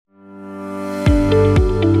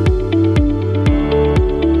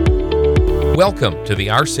Welcome to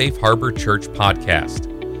the Our Safe Harbor Church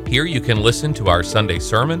podcast. Here you can listen to our Sunday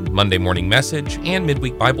sermon, Monday morning message, and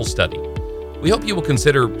midweek Bible study. We hope you will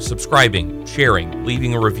consider subscribing, sharing,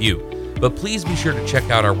 leaving a review, but please be sure to check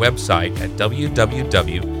out our website at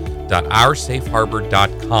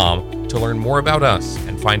www.oursafeharbor.com to learn more about us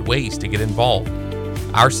and find ways to get involved.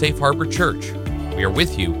 Our Safe Harbor Church, we are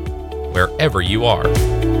with you wherever you are.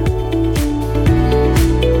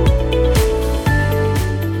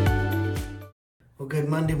 Well, good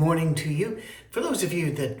Monday morning to you. For those of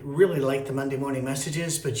you that really like the Monday morning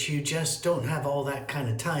messages, but you just don't have all that kind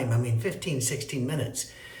of time, 15, 16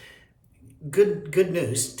 minutes. Good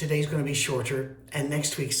news, today's going to be shorter and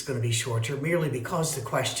next week's going to be shorter merely because the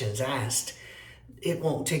questions asked. It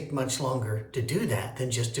won't take much longer to do that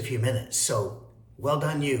than just a few minutes. So well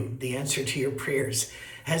done you. The answer to your prayers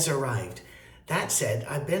has arrived. That said,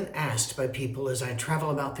 I've been asked by people as I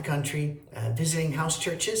travel about the country, visiting house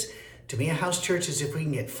churches. To me, a house church is if we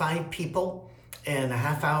can get 5 people in a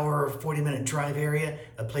half hour, 40-minute drive area,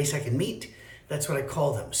 a place I can meet. That's what I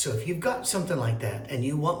call them. So if you've got something like that and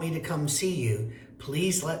you want me to come see you,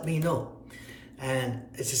 please let me know. And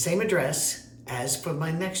it's the same address as for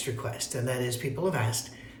my next request. And that is, people have asked,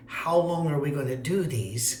 how long are we going to do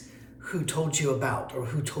these Who Told You About or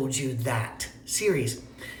Who Told You That series?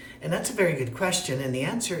 And that's a very good question. And the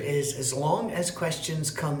answer is, as long as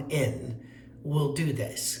questions come in, we'll do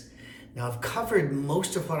this. Now, I've covered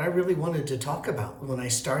most of what I really wanted to talk about when I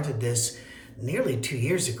started this nearly 2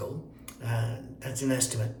 years ago. That's an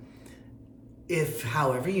estimate. If,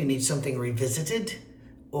 however, you need something revisited,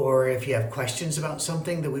 or if you have questions about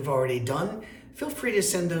something that we've already done, feel free to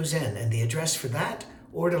send those in. And the address for that,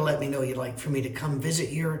 or to let me know you'd like for me to come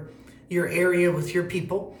visit your area with your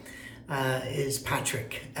people, is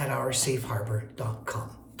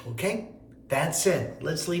patrick@oursafeharbor.com. Okay? That said,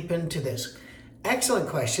 let's leap into this. Excellent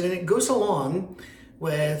question, and it goes along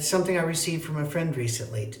with something I received from a friend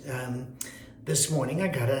recently. This morning I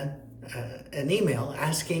got an email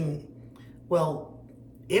asking, well,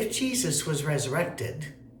 if Jesus was resurrected,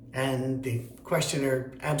 and the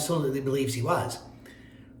questioner absolutely believes he was,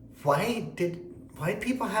 why did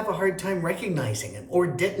people have a hard time recognizing him or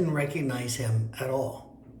didn't recognize him at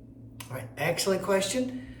all? All right, excellent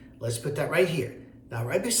question. Let's put that right here. Now,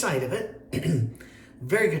 right beside of it,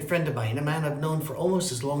 very good friend of mine, a man I've known for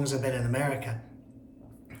almost as long as I've been in America,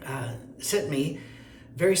 sent me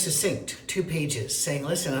very succinct 2 pages saying,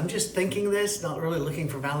 listen, I'm just thinking this, not really looking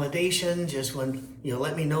for validation, just when,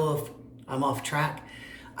 let me know if I'm off track.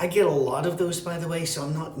 I get a lot of those, by the way, so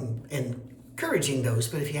I'm not encouraging those,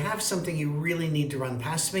 but if you have something you really need to run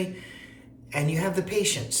past me and you have the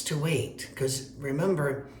patience to wait, because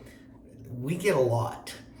remember, we get a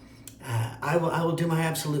lot. I will do my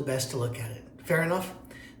absolute best to look at it. Fair enough?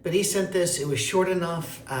 But he sent this, it was short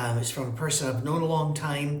enough, it's from a person I've known a long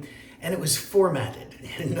time, and it was formatted.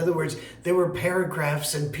 In other words, there were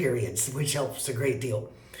paragraphs and periods, which helps a great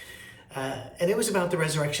deal. And it was about the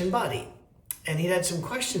resurrection body. And he'd had some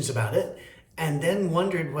questions about it, and then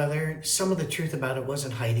wondered whether some of the truth about it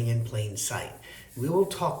wasn't hiding in plain sight. We will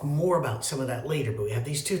talk more about some of that later, but we have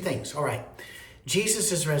these 2 things. All right,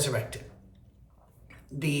 Jesus is resurrected.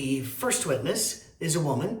 The first witness is a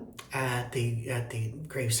woman at the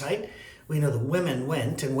gravesite. We know the women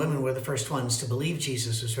went, and women were the first ones to believe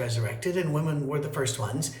Jesus was resurrected, and women were the first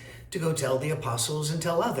ones to go tell the apostles and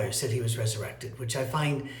tell others that he was resurrected, which I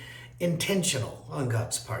find intentional on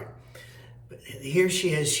God's part. But here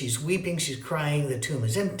she is, she's weeping, she's crying, the tomb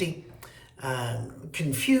is empty,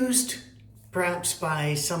 confused perhaps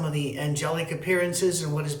by some of the angelic appearances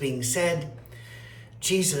and what is being said.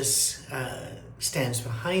 Jesus stands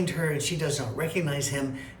behind her, and she does not recognize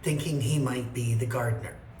him, thinking he might be the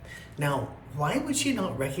gardener. Now, why would she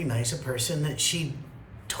not recognize a person that she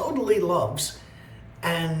totally loves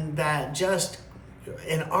and that just,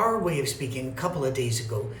 in our way of speaking, a couple of days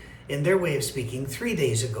ago, in their way of speaking, 3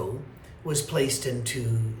 days ago, was placed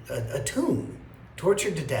into a tomb,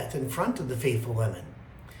 tortured to death in front of the faithful women?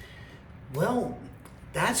 Well,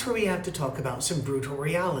 that's where we have to talk about some brutal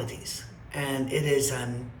realities. And it is,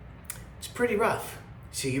 it's pretty rough.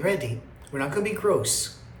 So you ready? We're not going to be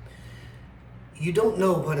gross. You don't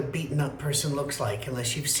know what a beaten up person looks like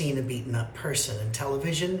unless you've seen a beaten up person, and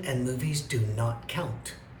television and movies do not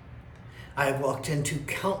count. I have walked into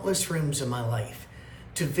countless rooms in my life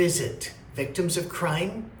to visit victims of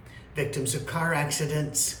crime, victims of car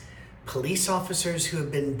accidents, police officers who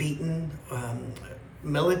have been beaten,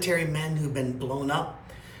 military men who've been blown up,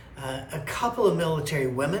 a couple of military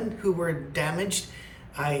women who were damaged.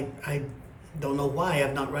 I don't know why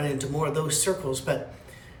I've not run into more of those circles, but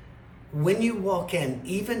When you walk in,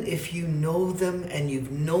 even if you know them and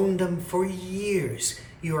you've known them for years,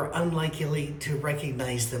 you are unlikely to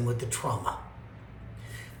recognize them with the trauma.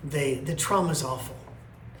 The trauma is awful.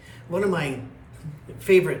 One of my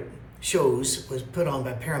favorite shows was put on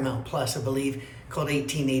by Paramount Plus, I believe, called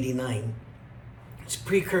 1889. It's a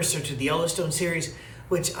precursor to the Yellowstone series,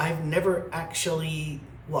 which I've never actually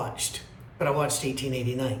watched, but I watched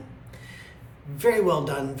 1889. Very well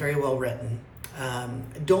done, very well written. I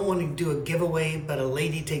don't want to do a giveaway, but a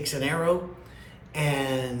lady takes an arrow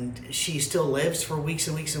and she still lives for weeks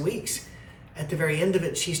and weeks and weeks. At the very end of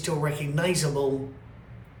it, she's still recognizable.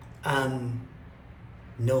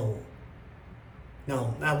 No.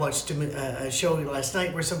 I watched a show last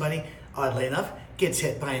night where somebody, oddly enough, gets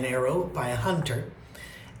hit by an arrow by a hunter,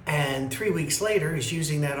 and 3 weeks later is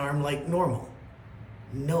using that arm like normal.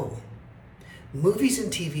 No. Movies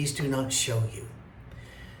and TVs do not show you.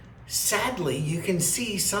 Sadly, you can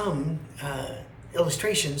see some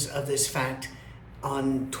illustrations of this fact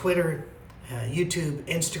on Twitter, YouTube,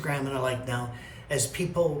 Instagram, and the like now, as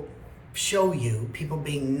people show you people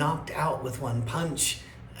being knocked out with one punch.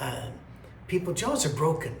 People's jaws are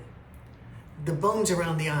broken. The bones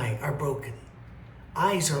around the eye are broken.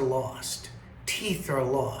 Eyes are lost. Teeth are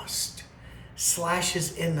lost.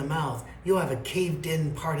 Slashes in the mouth. You'll have a caved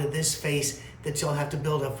in part of this face that you'll have to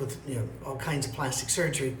build up with all kinds of plastic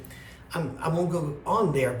surgery. I won't go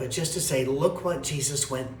on there, but just to say, look what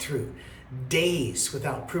Jesus went through. Days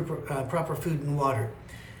without proper food and water.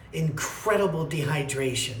 Incredible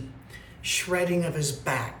dehydration. Shredding of his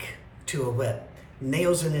back to a whip.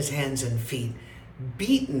 Nails in his hands and feet.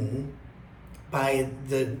 Beaten by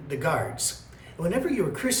the guards. Whenever you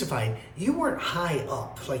were crucified, you weren't high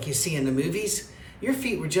up like you see in the movies. Your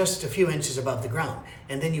feet were just a few inches above the ground,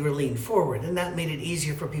 and then you were leaned forward, and that made it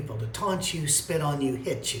easier for people to taunt you, spit on you,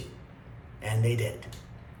 hit you. And they did.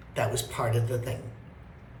 That was part of the thing.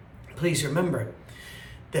 Please remember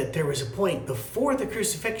that there was a point before the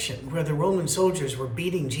crucifixion where the Roman soldiers were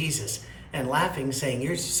beating Jesus and laughing, saying,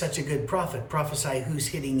 "You're such a good prophet. Prophesy who's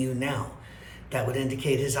hitting you now." That would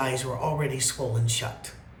indicate his eyes were already swollen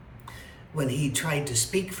shut. When he tried to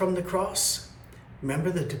speak from the cross, remember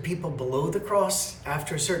that the people below the cross,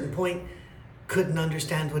 after a certain point, couldn't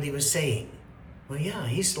understand what he was saying. Well, yeah,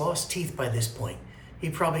 he's lost teeth by this point. He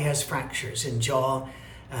probably has fractures in jaw,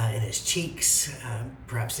 in his cheeks,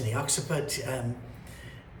 perhaps in the occiput.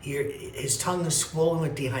 His tongue is swollen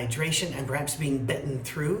with dehydration and perhaps being bitten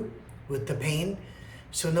through with the pain.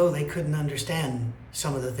 So no, they couldn't understand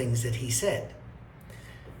some of the things that he said.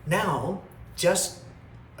 Now, just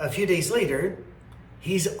a few days later,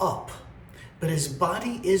 he's up, but his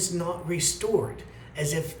body is not restored,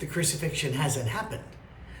 as if the crucifixion hasn't happened.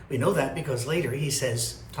 We know that because later he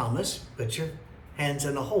says, "Thomas, put your hands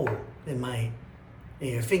in a hole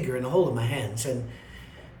your finger in a hole in my hands, and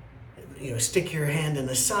stick your hand in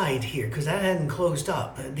the side here," because that hadn't closed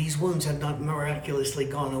up. These wounds have not miraculously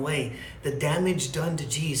gone away. The damage done to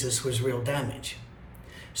Jesus was real damage.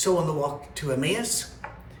 So on the walk to Emmaus,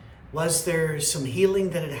 was there some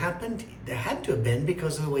healing that had happened? There had to have been,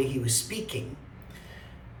 because of the way he was speaking.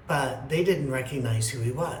 But they didn't recognize who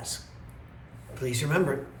he was. Please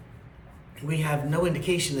remember, we have no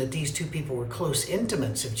indication that these two people were close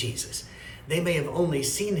intimates of Jesus. They may have only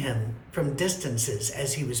seen him from distances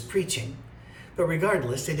as he was preaching. But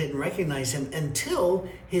regardless, they didn't recognize him until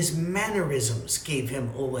his mannerisms gave him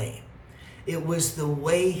away. It was the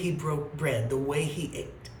way he broke bread, the way he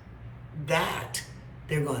ate. That,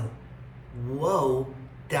 they're going, whoa,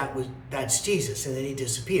 that's Jesus. And then he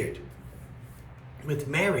disappeared. With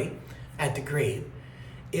Mary at the grave,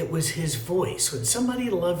 it was his voice. When somebody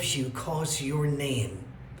loves you, calls your name,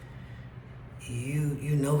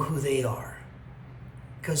 you know who they are.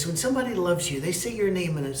 Because when somebody loves you, they say your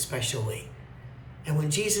name in a special way. And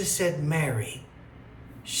when Jesus said Mary,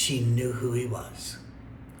 she knew who he was.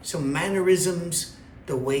 So mannerisms,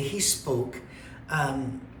 the way he spoke.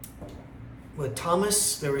 With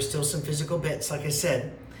Thomas, there were still some physical bits, like I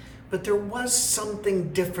said, but there was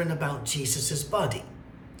something different about Jesus's body.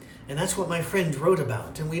 And that's what my friend wrote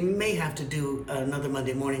about. And we may have to do another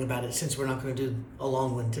Monday morning about it, since we're not going to do a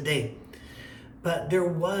long one today. But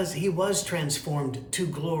he was transformed to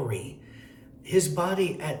glory. His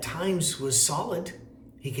body at times was solid.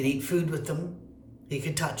 He could eat food with them. He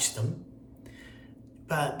could touch them.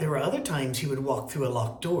 But there were other times he would walk through a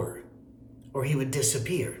locked door, or he would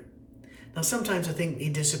disappear. Now, sometimes I think he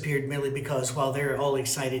disappeared merely because while they're all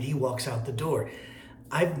excited, he walks out the door.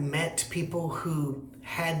 I've met people who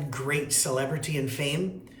had great celebrity and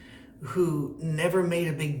fame who never made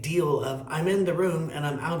a big deal of, I'm in the room and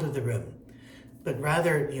I'm out of the room. but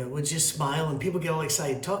rather, would just smile, and people get all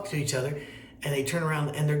excited, talk to each other, and they turn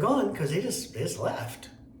around and they're gone because they just left.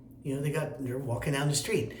 They're walking down the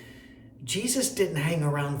street. Jesus didn't hang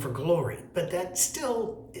around for glory, but that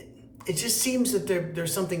still, it just seems that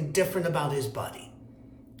there's something different about his body.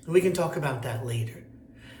 We can talk about that later.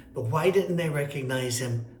 But why didn't they recognize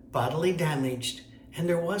him? Bodily damaged, and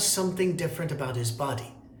there was something different about his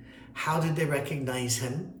body. How did they recognize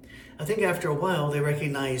him? I think after a while they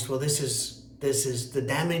recognized, well, this is the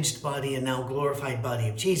damaged body and now glorified body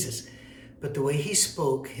of Jesus. But the way he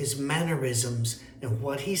spoke, his mannerisms, and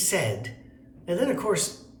what he said, and then of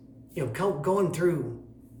course, going through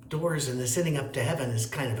doors and ascending up to heaven is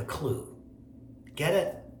kind of a clue. Get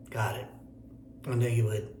it? Got it. I know you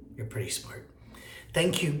would. You're pretty smart.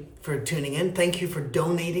 Thank you for tuning in. Thank you for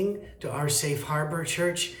donating to our Safe Harbor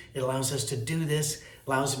Church. It allows us to do this,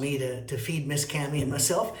 allows me to feed Miss Cammie and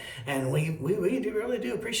myself, and we really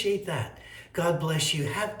do appreciate that. God bless you.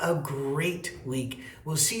 Have a great week.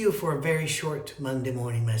 We'll see you for a very short Monday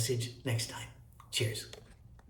morning message next time. Cheers.